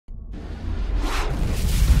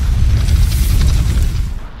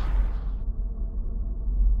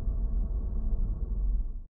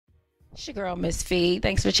It's your girl, Miss Fee.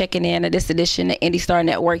 Thanks for checking in at this edition of Indie Star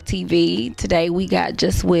Network TV. Today we got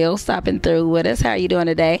JusWill stopping through with us. How are you doing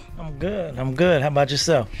today? I'm good. How about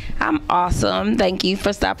yourself? I'm awesome. Thank you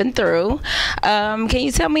for stopping through. Can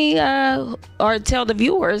you tell me or tell the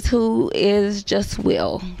viewers who is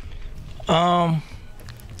JusWill?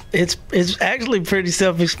 It's actually pretty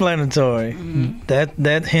self-explanatory.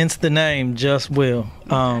 That hence the name JusWill.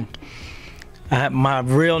 I have my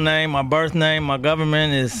real name, my birth name, my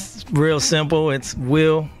government is real simple. It's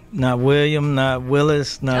Will, not William, not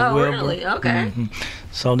Willis, not Wilbur. Oh, really? Okay.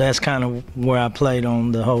 So that's kind of where I played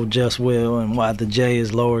on the whole JusWill and why the J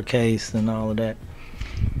is lowercase and all of that.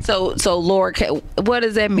 So lowercase, what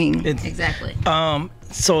does that mean exactly?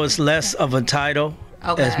 So it's less of a title.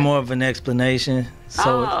 Okay. It's more of an explanation.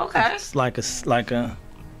 So it's like a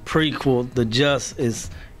prequel. The Just is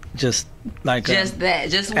just like just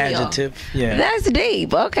adjective. Yeah, that's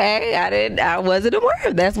deep. Okay, I wasn't aware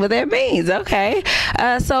of that's what that means. Okay,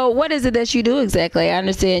 so what is it that you do exactly? I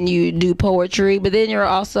understand you do poetry, but then you're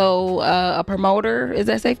also a promoter. Is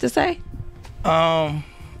that safe to say?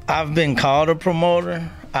 I've been called a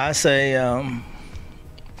promoter. I say an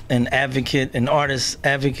advocate, an artist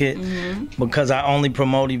advocate, because I only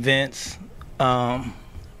promote events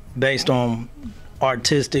based on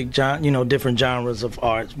artistic, different genres of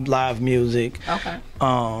art, live music,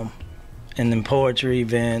 and then poetry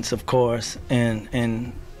events, of course,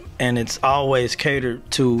 and it's always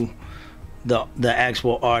catered to the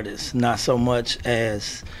actual artist, not so much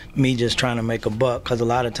as me just trying to make a buck, because a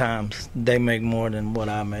lot of times they make more than what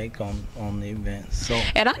I make on the events. So,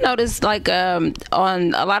 and I noticed like on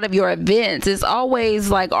a lot of your events, it's always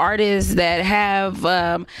like artists that have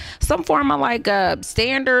some form of like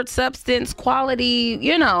standard substance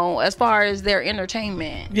quality, as far as their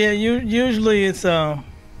entertainment. Yeah, usually it's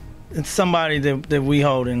somebody that we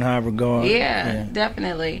hold in high regard. Yeah,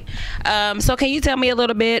 definitely. So can you tell me a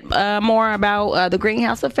little bit more about the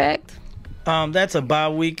Greenhouse Effect? That's a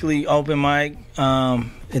bi-weekly open mic.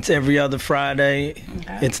 It's every other Friday.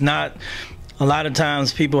 It's not, a lot of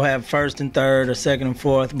times people have first and third or second and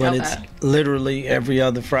fourth, but it's literally every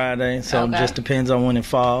other Friday. So it just depends on when it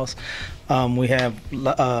falls. We have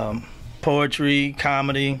poetry,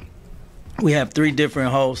 comedy. We have 3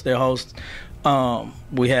 different hosts. Their hosts.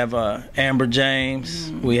 We have Amber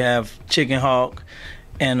James, we have Chicken Hawk,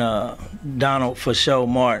 and Donald for Show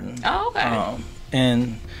Martin. Oh, okay.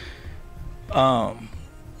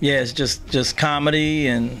 It's just comedy,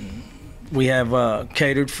 and we have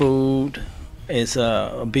catered food. It's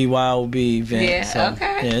a BYOB event. Yeah,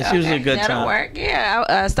 it's usually a good time. That'll work. Yeah,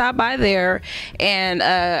 I stopped by there, and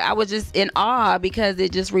I was just in awe because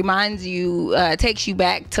it just reminds you, takes you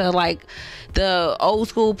back to like the old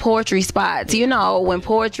school poetry spots, when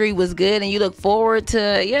poetry was good, and you look forward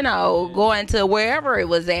to, going to wherever it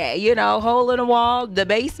was at, hole in the wall, the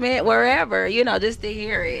basement, wherever, just to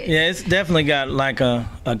hear it. Yeah, it's definitely got like a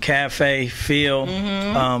cafe feel,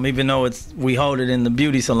 even though we hold it in the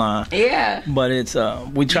beauty salon. Yeah. But it's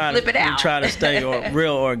we try to stay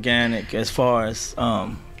real organic as far as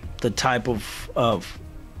the type of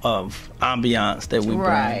ambiance that we bring.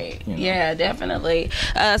 Right. Yeah, definitely.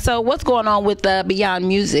 So what's going on with Beyond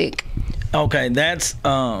Music? Okay, that's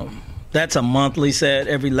a monthly set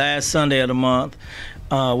every last Sunday of the month.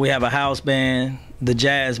 We have a house band, the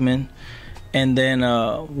Jasmine, and then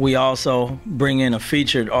we also bring in a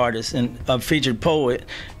featured artist and a featured poet.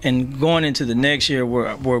 And going into the next year,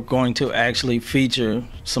 we're going to actually feature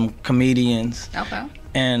some comedians. Okay.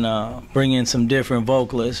 And bring in some different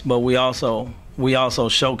vocalists, but we also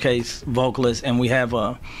showcase vocalists, and we have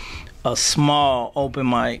a small open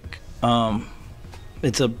mic.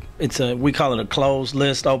 We call it a closed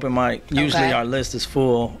list open mic. Usually our list is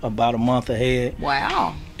full about a month ahead.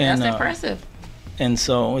 Wow, that's impressive. And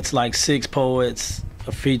so it's like 6 poets,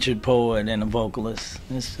 a featured poet, and a vocalist.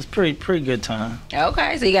 It's pretty good time.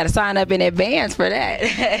 Okay, so you got to sign up in advance for that.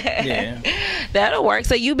 Yeah, that'll work.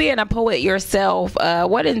 So you being a poet yourself,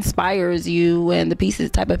 what inspires you and the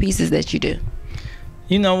type of pieces that you do?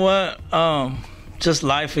 You know what? Just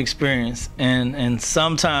life experience, and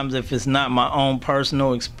sometimes if it's not my own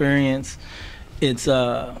personal experience, it's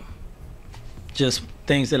just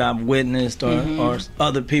things that I've witnessed or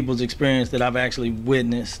other people's experience that I've actually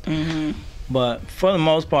witnessed. But for the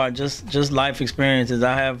most part, just life experiences.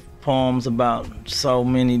 I have poems about so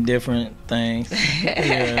many different things.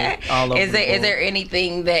 All over is there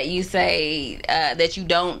anything that you say that you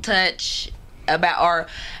don't touch about, or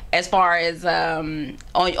as far as on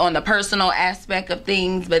the personal aspect of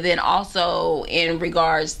things, but then also in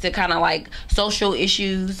regards to kind of like social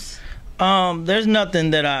issues? There's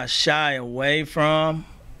nothing that I shy away from.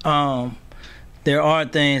 there are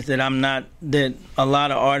things that that a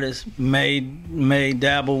lot of artists may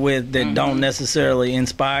dabble with that don't necessarily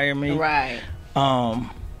inspire me. Right.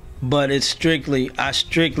 But it's I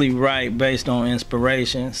strictly write based on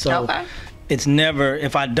inspiration. So it's never,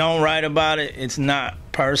 if I don't write about it, it's not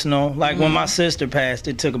personal. Like when my sister passed,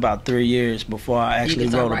 it took about 3 years before I actually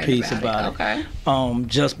wrote a piece about it.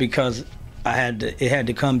 Just because it had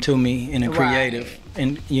to come to me in a creative,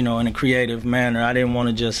 in a creative manner. I didn't want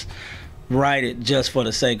to just write it just for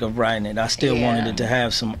the sake of writing it. I still wanted it to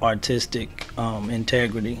have some artistic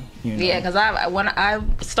integrity. Yeah, because when I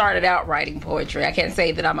started out writing poetry, I can't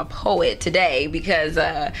say that I'm a poet today because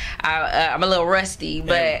I'm a little rusty.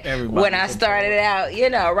 But when I started out,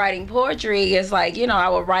 writing poetry, it's like I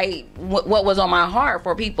would write what was on my heart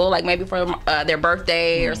for people, like maybe for their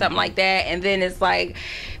birthday or something like that. And then it's like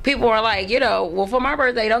people are like, well, for my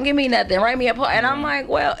birthday, don't give me nothing, write me a poem. And I'm like,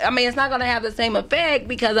 well, I mean, it's not gonna have the same effect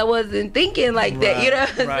because I wasn't thinking like that, you know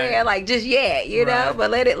what I'm saying? Like just yet, know,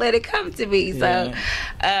 but let it come to me. So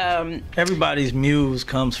everybody's muse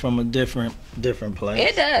comes from a different place.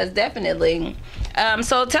 It does, definitely.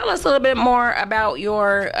 So tell us a little bit more about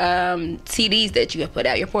your CDs that you have put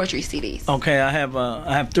out, your poetry CDs. Okay, I have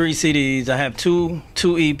 3 CDs. I have two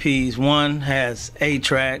EPs. One has 8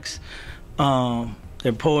 tracks.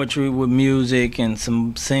 They're poetry with music and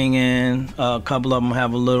some singing. A couple of them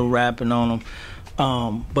have a little rapping on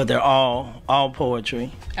them, but they're all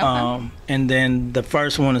poetry. And then the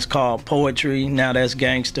first one is called Poetry, Now That's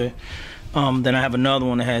Gangster. Then I have another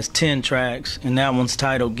one that has 10 tracks, and that one's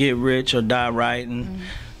titled Get Rich or Die Writing.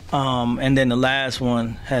 And then the last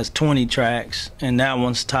one has 20 tracks, and that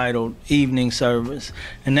one's titled Evening Service.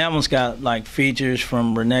 And that one's got like features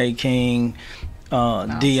from Renee King,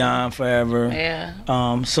 Dion Forever,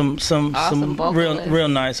 some real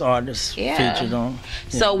nice artists featured on.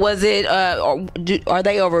 So was it are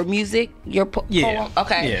they over music, your poem?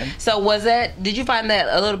 Okay. So did you find that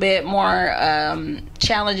a little bit more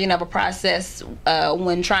challenging of a process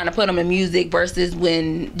when trying to put them in music versus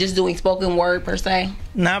when just doing spoken word per se?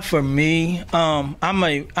 Not for me. I'm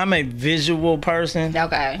a visual person.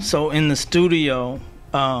 Okay. So in the studio,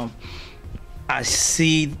 I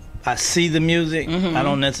see the music. I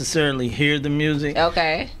don't necessarily hear the music.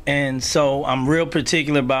 Okay. And so I'm real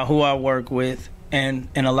particular about who I work with. And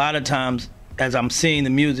a lot of times, as I'm seeing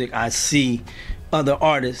the music, I see other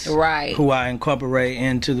artists who I incorporate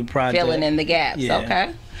into the project. Filling in the gaps.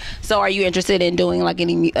 Okay. So are you interested in doing like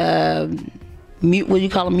any, what do you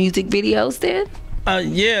call them, music videos then?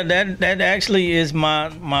 Yeah, that actually is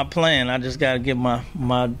my plan. I just got to get my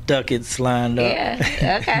ducats lined up.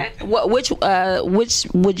 Yeah. Okay. Which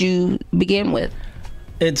would you begin with?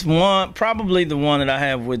 It's probably the one that I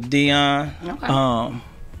have with Dion. Okay.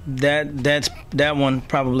 That one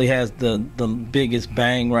probably has the biggest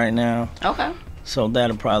bang right now. Okay. So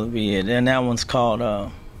that'll probably be it. And that one's called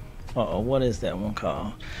what is that one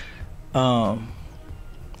called?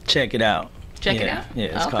 Check It Out. Check It Out.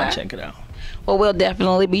 Yeah, it's called Check It Out. Well, we'll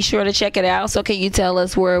definitely be sure to check it out. So can you tell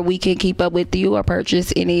us where we can keep up with you or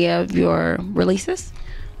purchase any of your releases?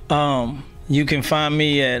 You can find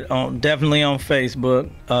me definitely on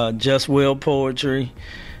Facebook, JusWill Poetry,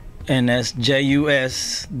 and that's JusWill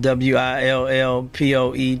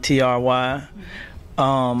Poetry.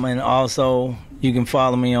 And also you can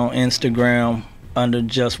follow me on Instagram under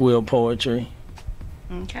JusWill Poetry.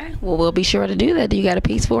 Okay. Well, we'll be sure to do that. Do you got a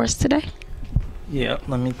piece for us today? Yeah,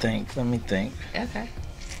 let me think. Okay.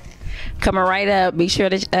 Coming right up, be sure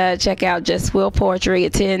to check out JusWill Poetry,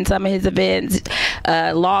 attend some of his events,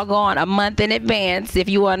 log on a month in advance if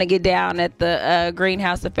you want to get down at the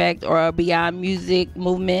Greenhouse Effect or Beyond Music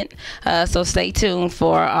Movement. So stay tuned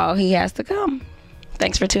for all he has to come.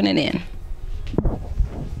 Thanks for tuning in.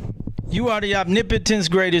 You are the omnipotent's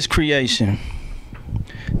greatest creation.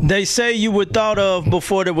 They say you were thought of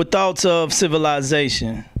before there were thoughts of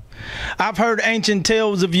civilization. I've heard ancient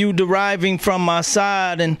tales of you deriving from my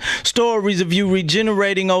side and stories of you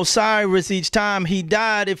regenerating Osiris each time he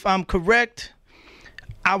died. If I'm correct,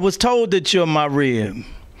 I was told that you're my rib.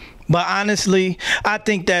 But honestly, I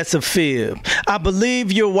think that's a fib. I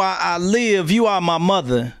believe you're why I live. You are my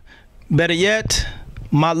mother. Better yet,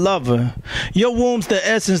 my lover. Your womb's the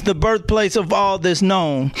essence, the birthplace of all that's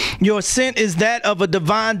known. Your scent is that of a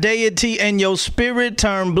divine deity, and your spirit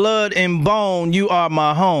turned blood and bone. You are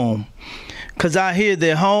my home. 'cause I hear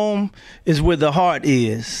that home is where the heart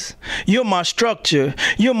is. You're my structure.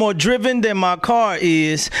 You're more driven than my car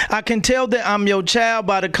is. I can tell that I'm your child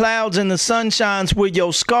by the clouds and the sunshines where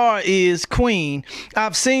your scar is, queen.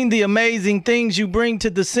 I've seen the amazing things you bring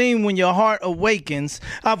to the scene when your heart awakens.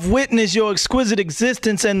 I've witnessed your exquisite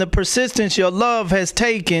existence and the persistence your love has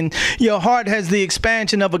taken. Your heart has the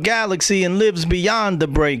expansion of a galaxy and lives beyond the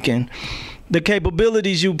breaking. The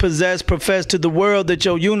capabilities you possess profess to the world that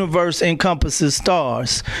your universe encompasses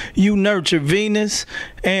stars. You nurture Venus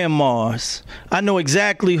and Mars. I know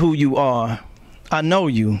exactly who you are. I know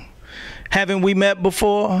you. Haven't we met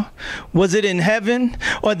before? Was it in heaven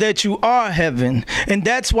or that you are heaven? And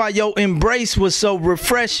that's why your embrace was so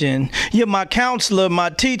refreshing. You're my counselor, my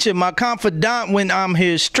teacher, my confidant when I'm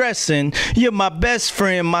here stressing. You're my best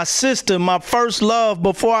friend, my sister, my first love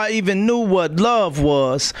before I even knew what love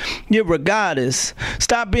was. You're a goddess.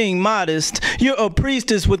 Stop being modest. You're a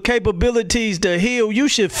priestess with capabilities to heal. You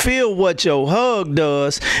should feel what your hug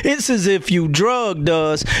does. It's as if you drugged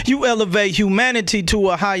us. You elevate humanity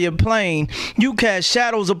to a higher plane. You cast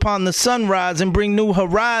shadows upon the sunrise and bring new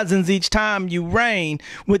horizons each time you reign.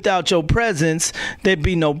 Without your presence, there'd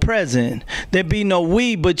be no present. There'd be no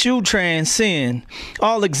we, but you transcend.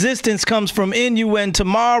 All existence comes from in you, and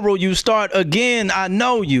tomorrow you start again. I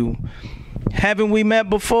know you. Haven't we met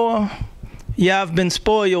before? Yeah, I've been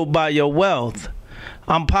spoiled by your wealth.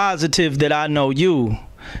 I'm positive that I know you.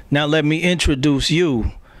 Now let me introduce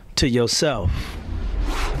you to yourself.